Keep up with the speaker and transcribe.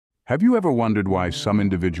Have you ever wondered why some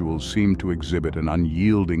individuals seem to exhibit an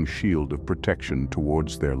unyielding shield of protection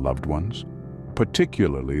towards their loved ones,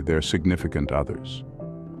 particularly their significant others?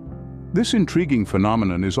 This intriguing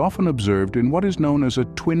phenomenon is often observed in what is known as a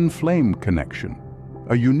twin flame connection,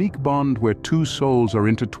 a unique bond where two souls are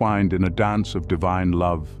intertwined in a dance of divine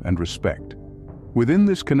love and respect. Within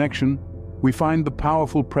this connection, we find the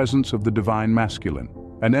powerful presence of the divine masculine,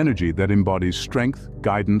 an energy that embodies strength,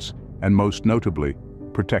 guidance, and most notably,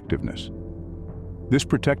 protectiveness. This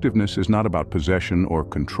protectiveness is not about possession or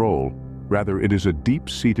control, rather it is a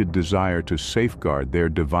deep-seated desire to safeguard their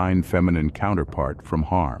divine feminine counterpart from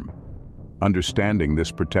harm. Understanding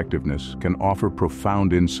this protectiveness can offer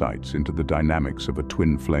profound insights into the dynamics of a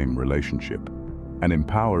twin flame relationship and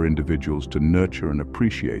empower individuals to nurture and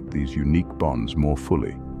appreciate these unique bonds more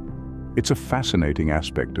fully. It's a fascinating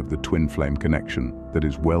aspect of the twin flame connection that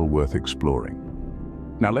is well worth exploring.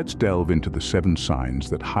 Now let's delve into the 7 signs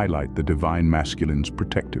that highlight the divine masculine's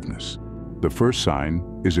protectiveness. The first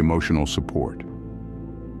sign is emotional support.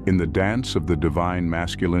 In the dance of the divine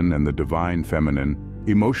masculine and the divine feminine,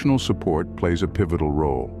 emotional support plays a pivotal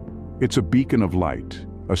role. It's a beacon of light,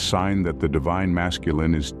 a sign that the divine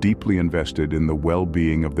masculine is deeply invested in the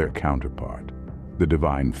well-being of their counterpart, the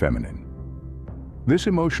divine feminine. This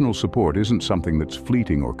emotional support isn't something that's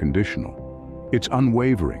fleeting or conditional. It's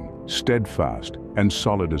unwavering, steadfast, and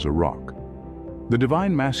solid as a rock. The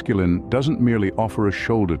divine masculine doesn't merely offer a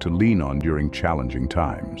shoulder to lean on during challenging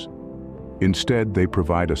times. Instead, they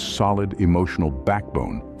provide a solid emotional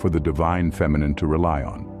backbone for the divine feminine to rely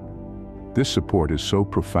on. This support is so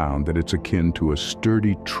profound that it's akin to a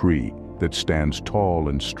sturdy tree that stands tall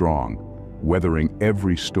and strong, weathering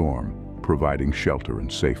every storm, providing shelter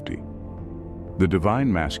and safety. The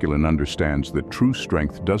divine masculine understands that true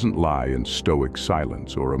strength doesn't lie in stoic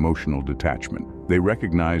silence or emotional detachment. They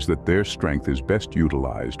recognize that their strength is best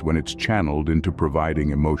utilized when it's channeled into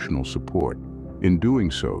providing emotional support. In doing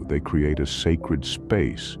so, they create a sacred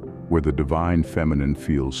space where the divine feminine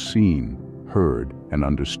feels seen, heard, and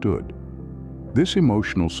understood. This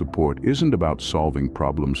emotional support isn't about solving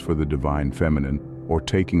problems for the divine feminine or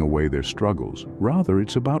taking away their struggles. Rather,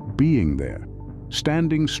 it's about being there,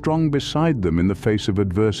 standing strong beside them in the face of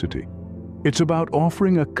adversity. It's about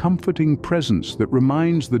offering a comforting presence that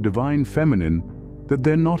reminds the divine feminine that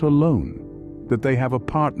they're not alone, that they have a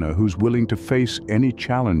partner who's willing to face any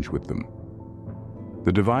challenge with them.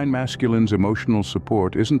 The divine masculine's emotional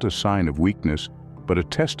support isn't a sign of weakness, but a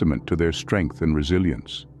testament to their strength and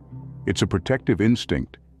resilience. It's a protective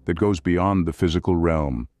instinct that goes beyond the physical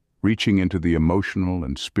realm, reaching into the emotional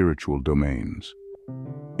and spiritual domains.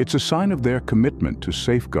 It's a sign of their commitment to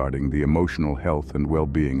safeguarding the emotional health and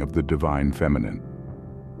well-being of the divine feminine.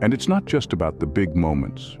 And it's not just about the big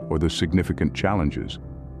moments or the significant challenges.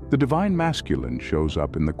 The divine masculine shows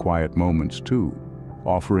up in the quiet moments too,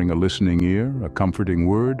 offering a listening ear, a comforting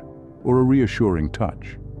word, or a reassuring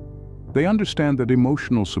touch. They understand that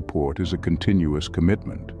emotional support is a continuous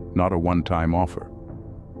commitment, not a one-time offer.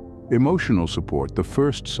 Emotional support, the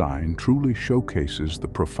first sign, truly showcases the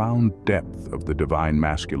profound depth of the divine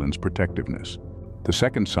masculine's protectiveness. The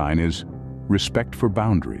second sign is respect for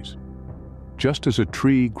boundaries. Just as a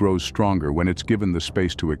tree grows stronger when it's given the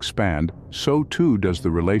space to expand, so too does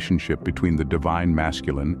the relationship between the divine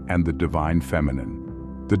masculine and the divine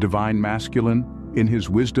feminine. The divine masculine, in his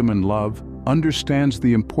wisdom and love, understands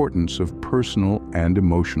the importance of personal and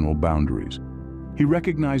emotional boundaries. He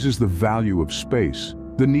recognizes the value of space,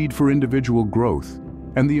 the need for individual growth,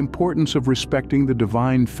 and the importance of respecting the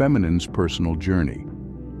divine feminine's personal journey.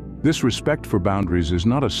 This respect for boundaries is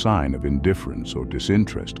not a sign of indifference or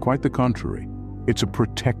disinterest, quite the contrary. It's a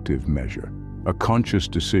protective measure, a conscious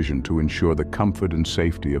decision to ensure the comfort and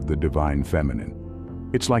safety of the divine feminine.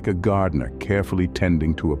 It's like a gardener carefully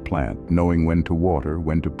tending to a plant, knowing when to water,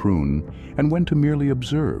 when to prune, and when to merely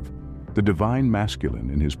observe. The divine masculine,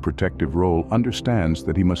 in his protective role, understands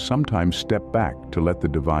that he must sometimes step back to let the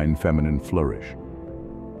divine feminine flourish.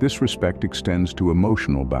 This respect extends to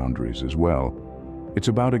emotional boundaries as well. It's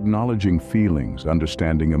about acknowledging feelings,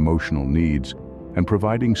 understanding emotional needs, and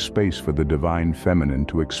providing space for the divine feminine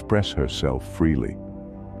to express herself freely.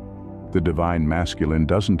 The divine masculine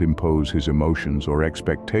doesn't impose his emotions or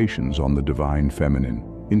expectations on the divine feminine.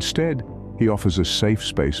 Instead, he offers a safe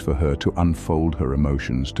space for her to unfold her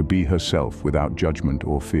emotions, to be herself without judgment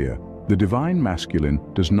or fear. The divine masculine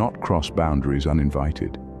does not cross boundaries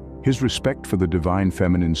uninvited. His respect for the divine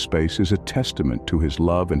feminine space is a testament to his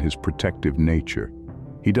love and his protective nature.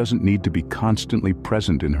 He doesn't need to be constantly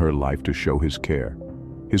present in her life to show his care.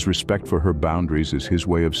 His respect for her boundaries is his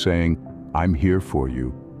way of saying, "I'm here for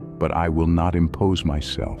you, but I will not impose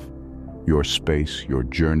myself." Your space, your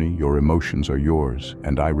journey, your emotions are yours,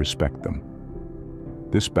 and I respect them.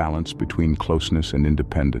 This balance between closeness and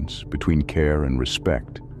independence, between care and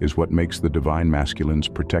respect, is what makes the divine masculine's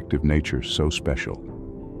protective nature so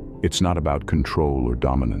special. It's not about control or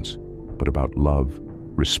dominance, but about love,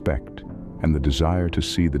 respect, and the desire to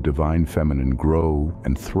see the divine feminine grow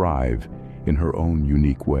and thrive in her own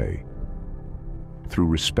unique way. Through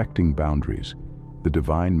respecting boundaries, the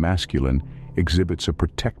divine masculine exhibits a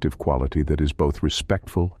protective quality that is both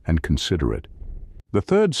respectful and considerate. The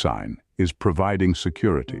third sign is providing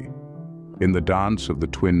security. In the dance of the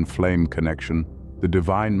twin flame connection, the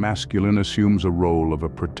divine masculine assumes a role of a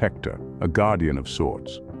protector, a guardian of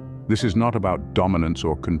sorts. This is not about dominance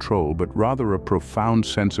or control, but rather a profound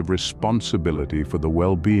sense of responsibility for the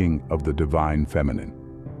well-being of the divine feminine.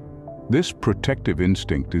 This protective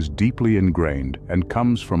instinct is deeply ingrained and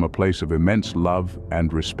comes from a place of immense love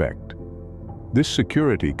and respect. This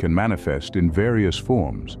security can manifest in various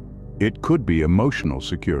forms. It could be emotional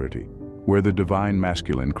security, where the divine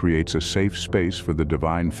masculine creates a safe space for the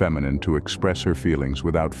divine feminine to express her feelings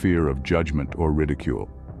without fear of judgment or ridicule.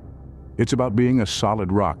 It's about being a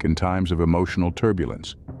solid rock in times of emotional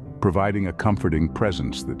turbulence, providing a comforting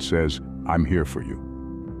presence that says, "I'm here for you."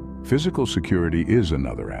 Physical security is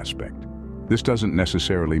another aspect. This doesn't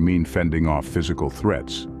necessarily mean fending off physical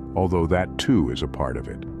threats, although that too is a part of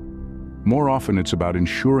it. More often it's about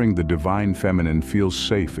ensuring the divine feminine feels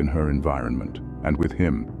safe in her environment and with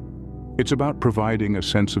him. It's about providing a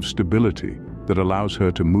sense of stability that allows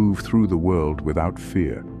her to move through the world without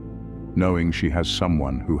fear, knowing she has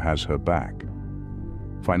someone who has her back.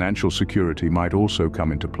 Financial security might also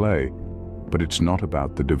come into play, but it's not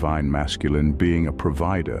about the divine masculine being a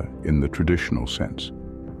provider in the traditional sense.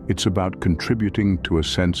 It's about contributing to a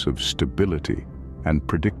sense of stability and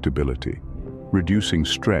predictability, reducing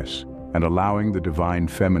stress and allowing the divine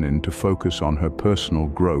feminine to focus on her personal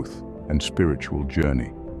growth and spiritual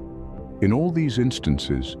journey. In all these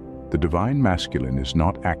instances, the divine masculine is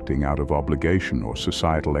not acting out of obligation or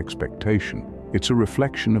societal expectation. It's a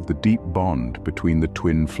reflection of the deep bond between the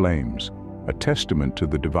twin flames, a testament to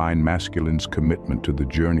the divine masculine's commitment to the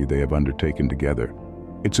journey they have undertaken together.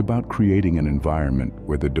 It's about creating an environment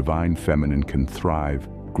where the divine feminine can thrive,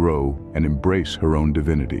 grow, and embrace her own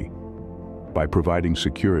divinity. By providing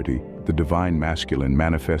security, the divine masculine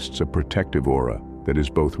manifests a protective aura that is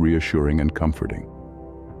both reassuring and comforting.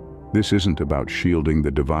 This isn't about shielding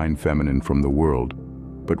the divine feminine from the world,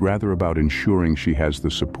 but rather about ensuring she has the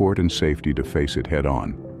support and safety to face it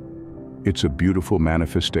head-on. It's a beautiful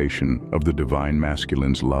manifestation of the divine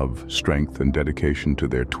masculine's love, strength, and dedication to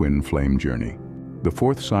their twin flame journey. The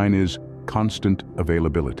fourth sign is constant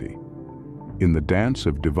availability. In the dance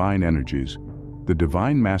of divine energies, the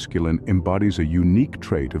divine masculine embodies a unique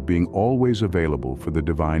trait of being always available for the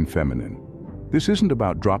divine feminine. This isn't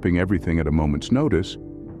about dropping everything at a moment's notice,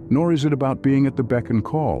 nor is it about being at the beck and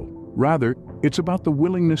call. Rather, it's about the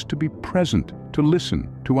willingness to be present, to listen,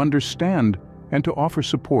 to understand, and to offer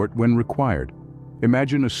support when required.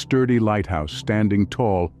 Imagine a sturdy lighthouse standing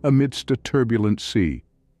tall amidst a turbulent sea.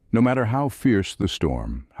 No matter how fierce the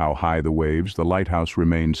storm, how high the waves, the lighthouse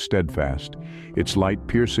remains steadfast, its light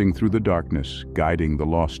piercing through the darkness, guiding the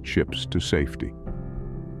lost ships to safety.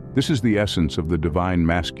 This is the essence of the divine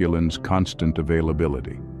masculine's constant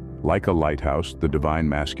availability. Like a lighthouse, the divine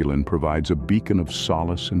masculine provides a beacon of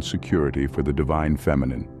solace and security for the divine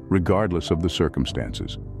feminine, regardless of the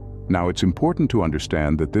circumstances. Now, it's important to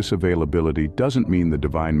understand that this availability doesn't mean the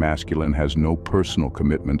divine masculine has no personal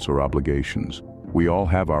commitments or obligations. We all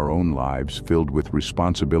have our own lives filled with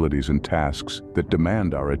responsibilities and tasks that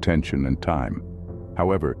demand our attention and time.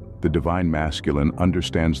 However, the divine masculine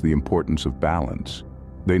understands the importance of balance.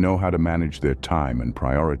 They know how to manage their time and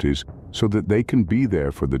priorities so that they can be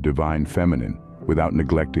there for the divine feminine without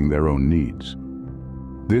neglecting their own needs.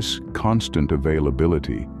 This constant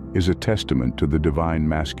availability is a testament to the divine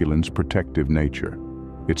masculine's protective nature.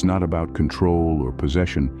 It's not about control or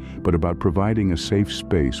possession, but about providing a safe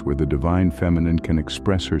space where the divine feminine can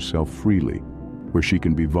express herself freely, where she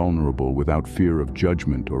can be vulnerable without fear of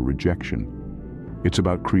judgment or rejection. It's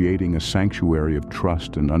about creating a sanctuary of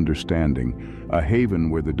trust and understanding, a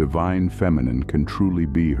haven where the divine feminine can truly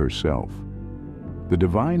be herself. The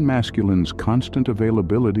divine masculine's constant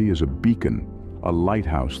availability is a beacon, a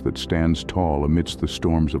lighthouse that stands tall amidst the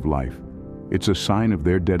storms of life. It's a sign of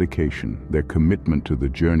their dedication, their commitment to the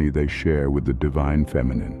journey they share with the divine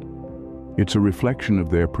feminine. It's a reflection of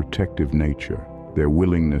their protective nature, their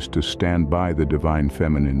willingness to stand by the divine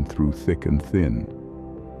feminine through thick and thin.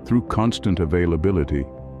 Through constant availability,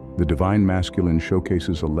 the divine masculine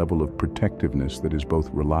showcases a level of protectiveness that is both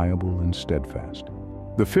reliable and steadfast.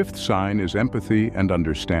 The fifth sign is empathy and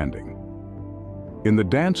understanding. In the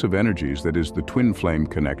dance of energies that is the twin flame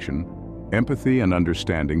connection, empathy and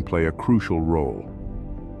understanding play a crucial role.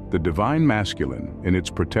 The divine masculine, in its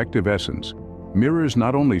protective essence, mirrors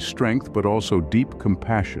not only strength but also deep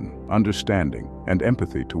compassion, understanding, and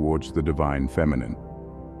empathy towards the divine feminine.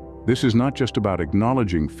 This is not just about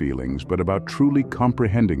acknowledging feelings, but about truly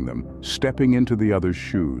comprehending them, stepping into the other's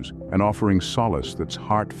shoes, and offering solace that's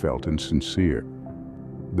heartfelt and sincere.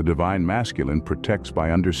 The divine masculine protects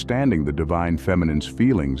by understanding the divine feminine's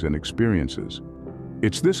feelings and experiences.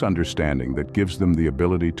 It's this understanding that gives them the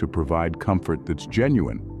ability to provide comfort that's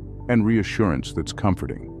genuine and reassurance that's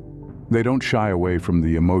comforting. They don't shy away from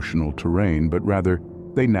the emotional terrain, but rather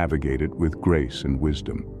they navigate it with grace and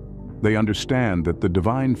wisdom. They understand that the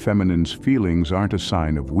divine feminine's feelings aren't a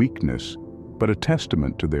sign of weakness, but a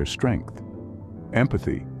testament to their strength.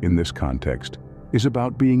 Empathy, in this context, is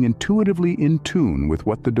about being intuitively in tune with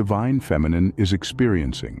what the divine feminine is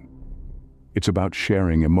experiencing. It's about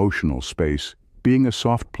sharing emotional space, being a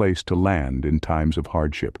soft place to land in times of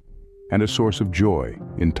hardship, and a source of joy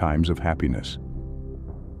in times of happiness.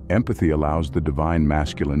 Empathy allows the divine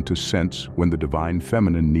masculine to sense when the divine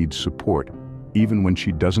feminine needs support, even when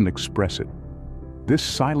she doesn't express it. This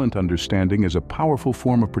silent understanding is a powerful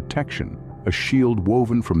form of protection, a shield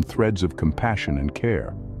woven from threads of compassion and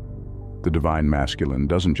care. The divine masculine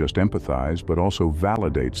doesn't just empathize, but also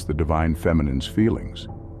validates the divine feminine's feelings.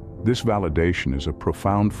 This validation is a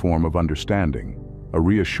profound form of understanding, a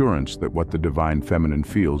reassurance that what the divine feminine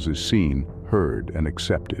feels is seen, heard, and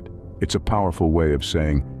accepted. It's a powerful way of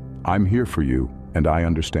saying, "I'm here for you, and I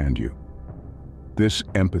understand you." This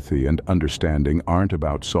empathy and understanding aren't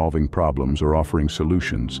about solving problems or offering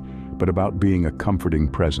solutions, but about being a comforting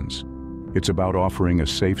presence. It's about offering a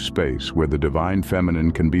safe space where the divine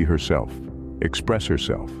feminine can be herself, express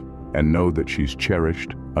herself, and know that she's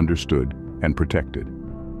cherished, understood, and protected.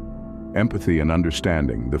 Empathy and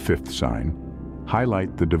understanding, the fifth sign,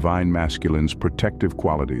 highlight the divine masculine's protective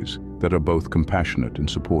qualities that are both compassionate and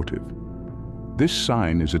supportive. This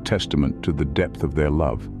sign is a testament to the depth of their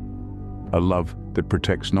love, a love that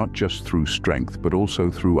protects not just through strength, but also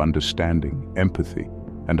through understanding, empathy,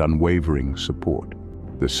 and unwavering support.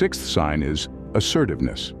 The sixth sign is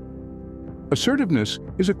assertiveness. Assertiveness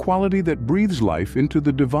is a quality that breathes life into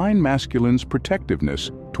the divine masculine's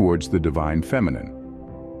protectiveness towards the divine feminine.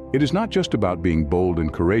 It is not just about being bold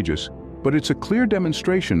and courageous, but it's a clear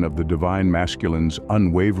demonstration of the divine masculine's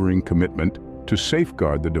unwavering commitment to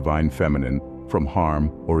safeguard the divine feminine from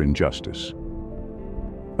harm or injustice.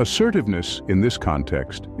 Assertiveness, in this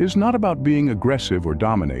context, is not about being aggressive or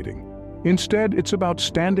dominating. Instead, it's about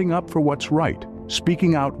standing up for what's right,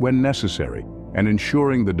 speaking out when necessary, and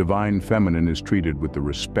ensuring the divine feminine is treated with the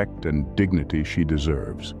respect and dignity she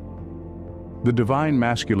deserves. The divine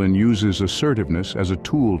masculine uses assertiveness as a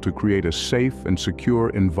tool to create a safe and secure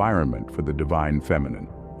environment for the divine feminine,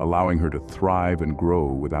 allowing her to thrive and grow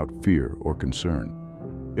without fear or concern.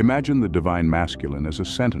 Imagine the divine masculine as a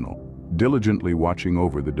sentinel, diligently watching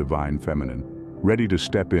over the divine feminine, ready to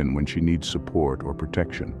step in when she needs support or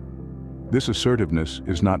protection. This assertiveness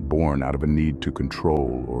is not born out of a need to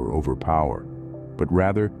control or overpower, but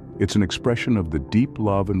rather it's an expression of the deep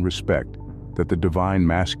love and respect that the divine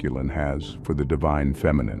masculine has for the divine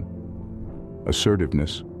feminine.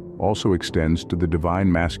 Assertiveness also extends to the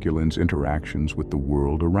divine masculine's interactions with the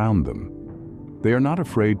world around them. They are not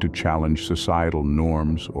afraid to challenge societal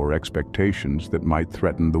norms or expectations that might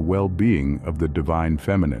threaten the well-being of the divine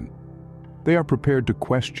feminine. They are prepared to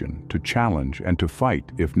question, to challenge, and to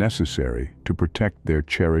fight, if necessary, to protect their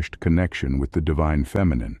cherished connection with the divine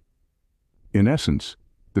feminine. In essence,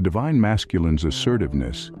 the divine masculine's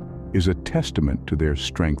assertiveness is a testament to their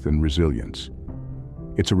strength and resilience.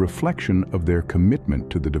 It's a reflection of their commitment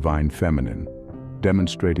to the divine feminine,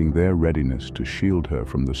 demonstrating their readiness to shield her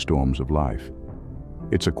from the storms of life.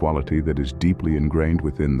 It's a quality that is deeply ingrained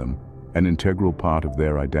within them, an integral part of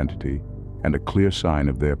their identity, and a clear sign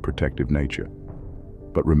of their protective nature.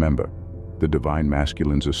 But remember, the divine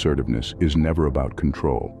masculine's assertiveness is never about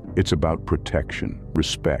control. It's about protection,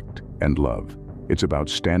 respect, and love. It's about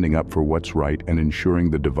standing up for what's right and ensuring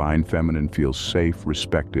the divine feminine feels safe,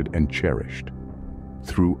 respected, and cherished.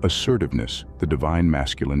 Through assertiveness, the divine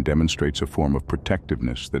masculine demonstrates a form of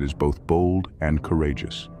protectiveness that is both bold and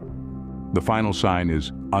courageous. The final sign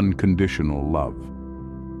is unconditional love.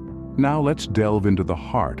 Now let's delve into the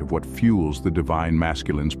heart of what fuels the divine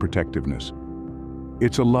masculine's protectiveness.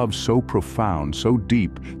 It's a love so profound, so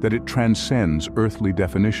deep, that it transcends earthly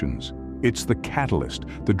definitions. It's the catalyst,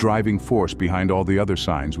 the driving force behind all the other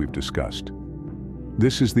signs we've discussed.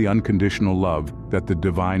 This is the unconditional love that the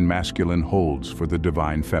divine masculine holds for the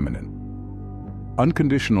divine feminine.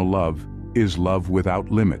 Unconditional love is love without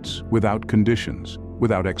limits, without conditions,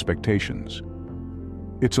 without expectations.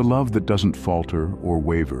 It's a love that doesn't falter or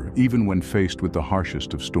waver, even when faced with the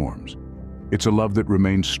harshest of storms. It's a love that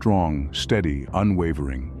remains strong, steady,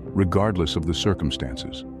 unwavering, regardless of the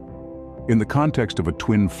circumstances. In the context of a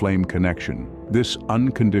twin flame connection, this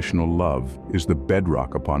unconditional love is the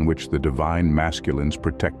bedrock upon which the divine masculine's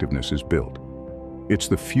protectiveness is built. It's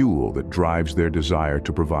the fuel that drives their desire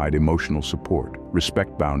to provide emotional support,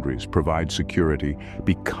 respect boundaries, provide security,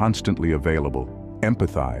 be constantly available,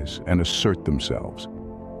 empathize, and assert themselves.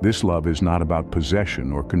 This love is not about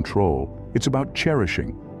possession or control. It's about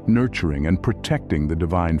cherishing, nurturing, and protecting the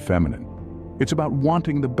divine feminine. It's about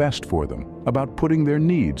wanting the best for them, about putting their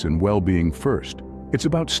needs and well-being first. It's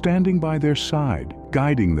about standing by their side,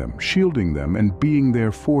 guiding them, shielding them, and being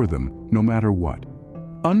there for them, no matter what.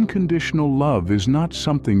 Unconditional love is not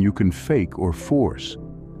something you can fake or force.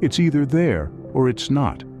 It's either there or it's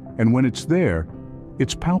not, and when it's there,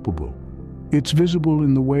 it's palpable. It's visible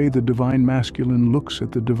in the way the divine masculine looks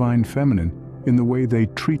at the divine feminine, in the way they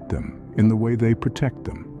treat them, in the way they protect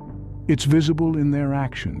them. It's visible in their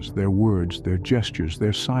actions, their words, their gestures,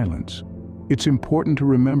 their silence. It's important to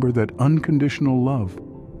remember that unconditional love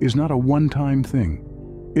is not a one-time thing.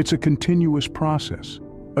 It's a continuous process,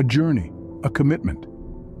 a journey, a commitment.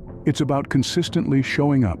 It's about consistently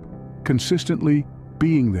showing up, consistently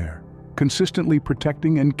being there, consistently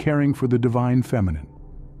protecting and caring for the divine feminine.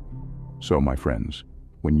 So, my friends,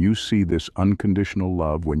 when you see this unconditional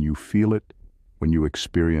love, when you feel it, when you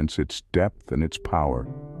experience its depth and its power,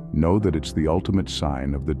 know that it's the ultimate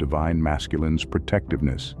sign of the divine masculine's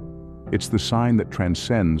protectiveness. It's the sign that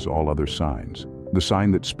transcends all other signs, the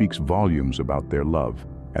sign that speaks volumes about their love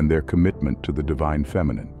and their commitment to the divine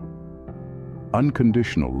feminine.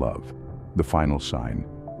 Unconditional love, the final sign,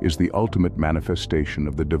 is the ultimate manifestation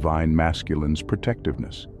of the divine masculine's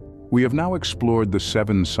protectiveness. We have now explored the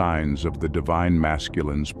 7 signs of the divine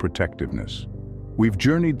masculine's protectiveness. We've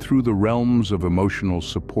journeyed through the realms of emotional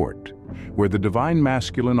support, where the divine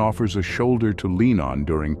masculine offers a shoulder to lean on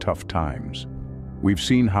during tough times. We've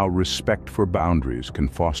seen how respect for boundaries can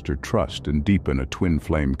foster trust and deepen a twin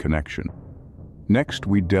flame connection. Next,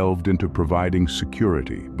 we delved into providing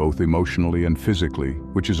security, both emotionally and physically,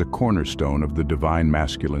 which is a cornerstone of the divine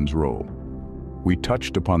masculine's role. We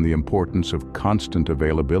touched upon the importance of constant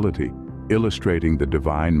availability, illustrating the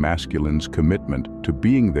divine masculine's commitment to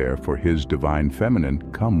being there for his divine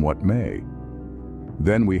feminine, come what may.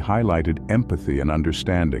 Then we highlighted empathy and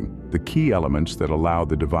understanding, the key elements that allow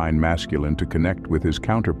the divine masculine to connect with his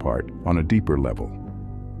counterpart on a deeper level.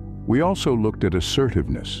 We also looked at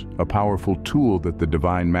assertiveness, a powerful tool that the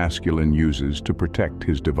divine masculine uses to protect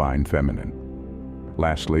his divine feminine.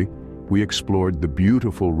 Lastly, we explored the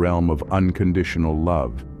beautiful realm of unconditional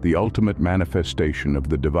love, the ultimate manifestation of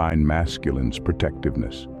the divine masculine's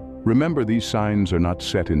protectiveness. Remember, these signs are not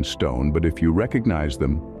set in stone, but if you recognize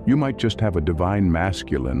them, you might just have a divine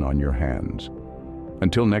masculine on your hands.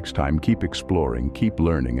 Until next time, keep exploring, keep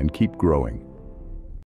learning, and keep growing.